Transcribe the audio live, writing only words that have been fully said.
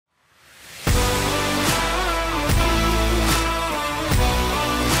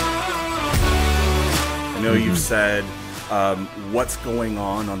know you've said what's going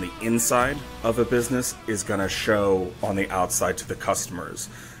on the inside of a business is going to show on the outside to the customers.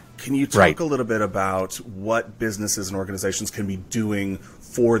 Can you talk a little bit about what businesses and organizations can be doing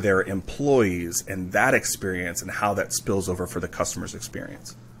for their employees and that experience and how that spills over for the customer's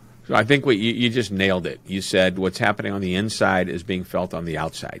experience? So I think you just nailed it. You said what's happening on the inside is being felt on the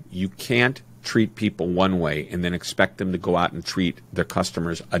outside. You can't treat people one way and then expect them to go out and treat their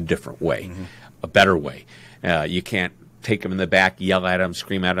customers a different way, a better way. You can't take them in the back, yell at them,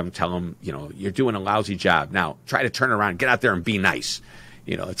 scream at them, tell them, you know, you're doing a lousy job. Now try to turn around, get out there and be nice.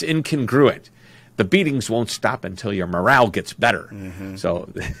 You know, it's incongruent. The beatings won't stop until your morale gets better.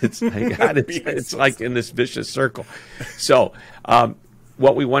 So it's like in this vicious circle. So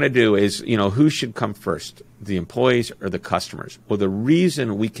what we want to do is, you know, who should come first, the employees or the customers? Well, the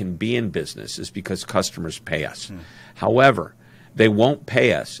reason we can be in business is because customers pay us. However, they won't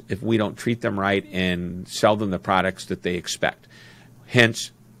pay us if we don't treat them right and sell them the products that they expect.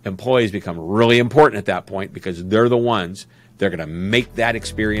 Hence, employees become really important at that point because they're the ones that are going to make that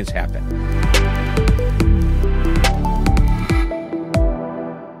experience happen.